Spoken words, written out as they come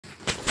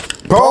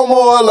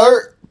Promo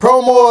alert,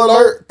 promo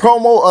alert,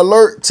 promo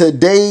alert.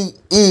 Today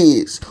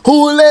is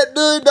Who Let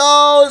the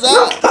Dogs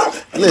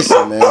Out?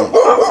 Listen, man.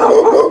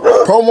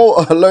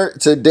 Promo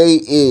alert today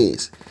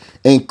is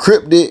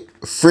Encrypted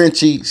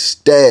Frenchie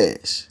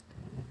Stash.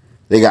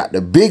 They got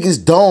the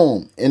biggest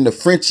dome in the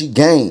Frenchie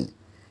game,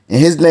 and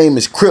his name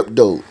is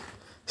Crypto.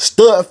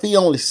 Stud fee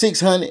only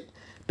 $600.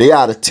 They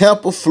out of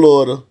Tampa,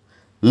 Florida.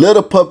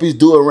 Little puppies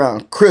due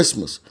around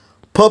Christmas.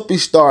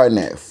 Puppies starting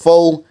at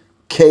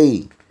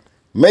 $4K.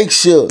 Make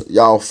sure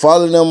y'all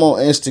follow them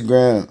on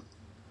Instagram.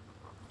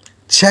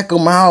 Check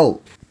them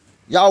out.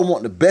 Y'all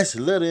want the best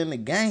litter in the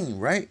game,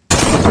 right?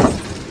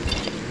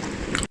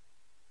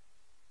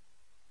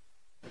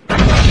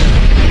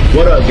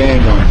 What up,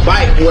 gang? I'm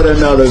back with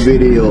another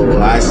video.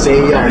 I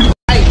say I'm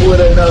back with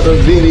another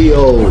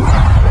video.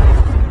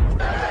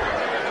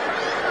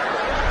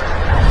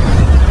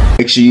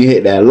 Make sure you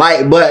hit that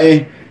like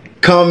button,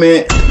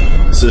 comment,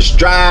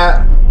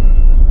 subscribe.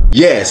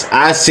 Yes,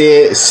 I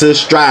said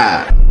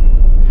subscribe.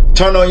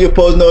 Turn on your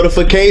post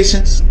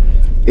notifications.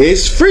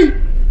 It's free.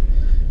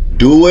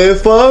 Do it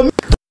for me.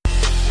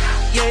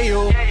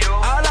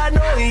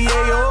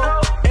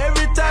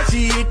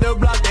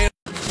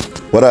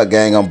 What up,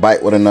 gang? I'm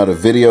back with another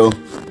video.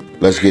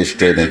 Let's get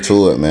straight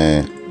into it,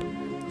 man.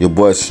 Your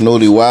boy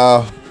Snootie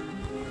Wild.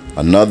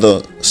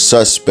 Another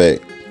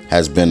suspect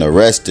has been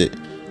arrested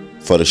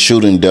for the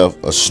shooting death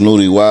of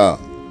Snootie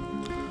Wild.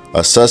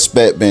 A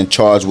suspect been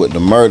charged with the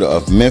murder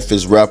of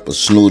Memphis rapper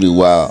Snootie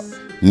Wild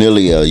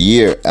nearly a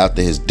year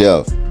after his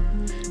death.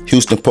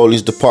 Houston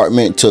Police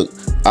Department took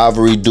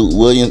Ivory Duke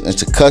Williams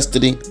into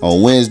custody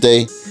on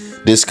Wednesday.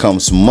 This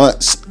comes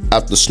months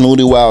after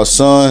Snootie Wild's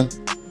son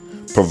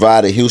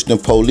provided Houston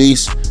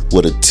police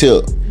with a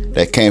tip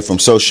that came from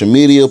social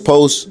media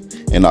posts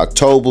in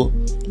October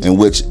in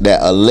which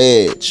that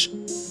alleged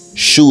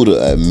shooter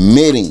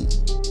admitting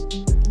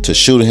to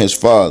shooting his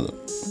father.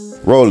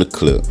 Roll the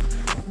clip.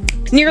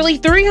 Nearly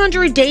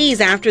 300 days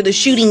after the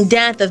shooting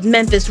death of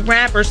Memphis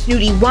rapper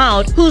Snootie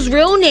Wild, whose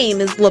real name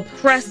is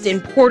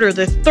LaPreston Porter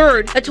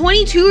III, a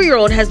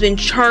 22-year-old has been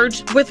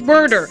charged with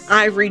murder.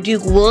 Ivory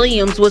Duke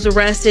Williams was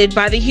arrested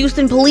by the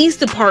Houston Police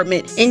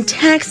Department in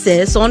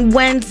Texas on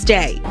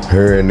Wednesday.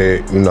 Hearing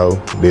that,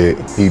 that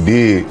he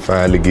did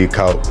finally get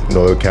caught,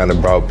 it kind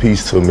of brought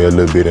peace to me a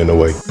little bit in a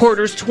way.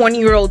 Porter's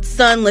 20-year-old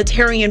son,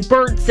 Latarian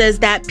Burt, says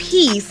that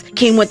peace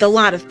came with a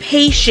lot of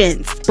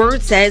patience.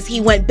 Burt says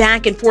he went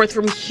back and forth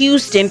from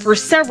Houston for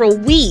several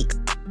weeks.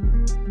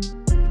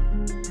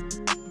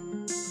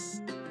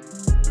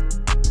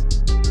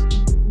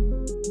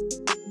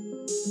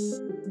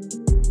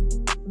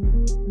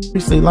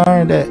 Recently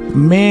learned that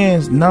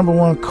men's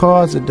 #1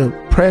 cause of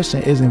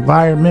depression is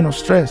environmental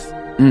stress.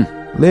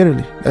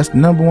 Literally, that's the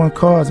 #1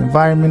 cause,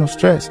 environmental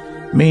stress.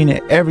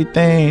 Meaning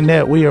everything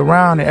that we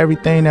around and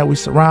everything that we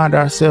surround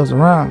ourselves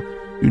around,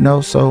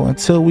 so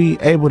until we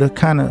able to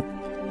kind of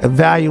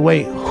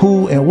evaluate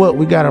who and what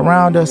we got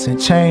around us and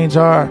change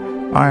our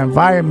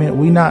environment,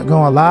 we not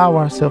gonna allow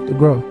ourselves to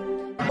grow.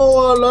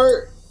 Promo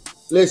alert.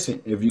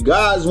 Listen, if you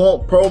guys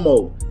want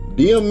promo,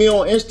 DM me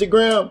on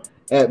Instagram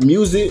at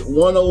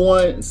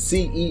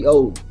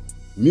Music101CEO.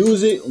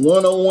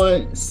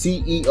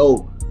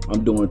 Music101CEO.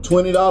 I'm doing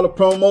 $20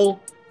 promo.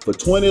 For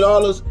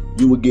 $20,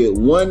 you will get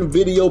one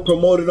video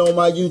promoted on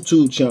my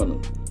YouTube channel.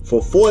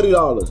 For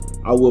 $40,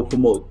 I will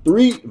promote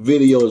 3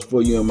 videos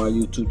for you on my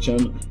YouTube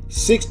channel.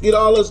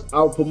 $60,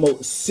 I'll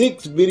promote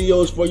 6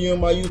 videos for you on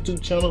my YouTube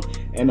channel.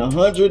 And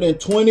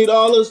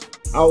 $120,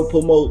 I'll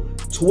promote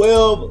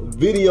 12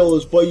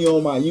 videos for you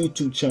on my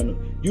YouTube channel.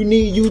 You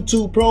need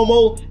YouTube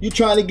promo? You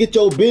trying to get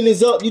your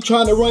business up? You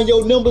trying to run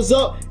your numbers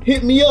up?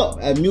 Hit me up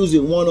at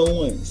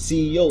Music101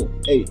 CEO.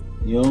 Hey,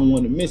 you don't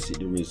want to miss it.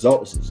 The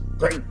results is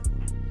great.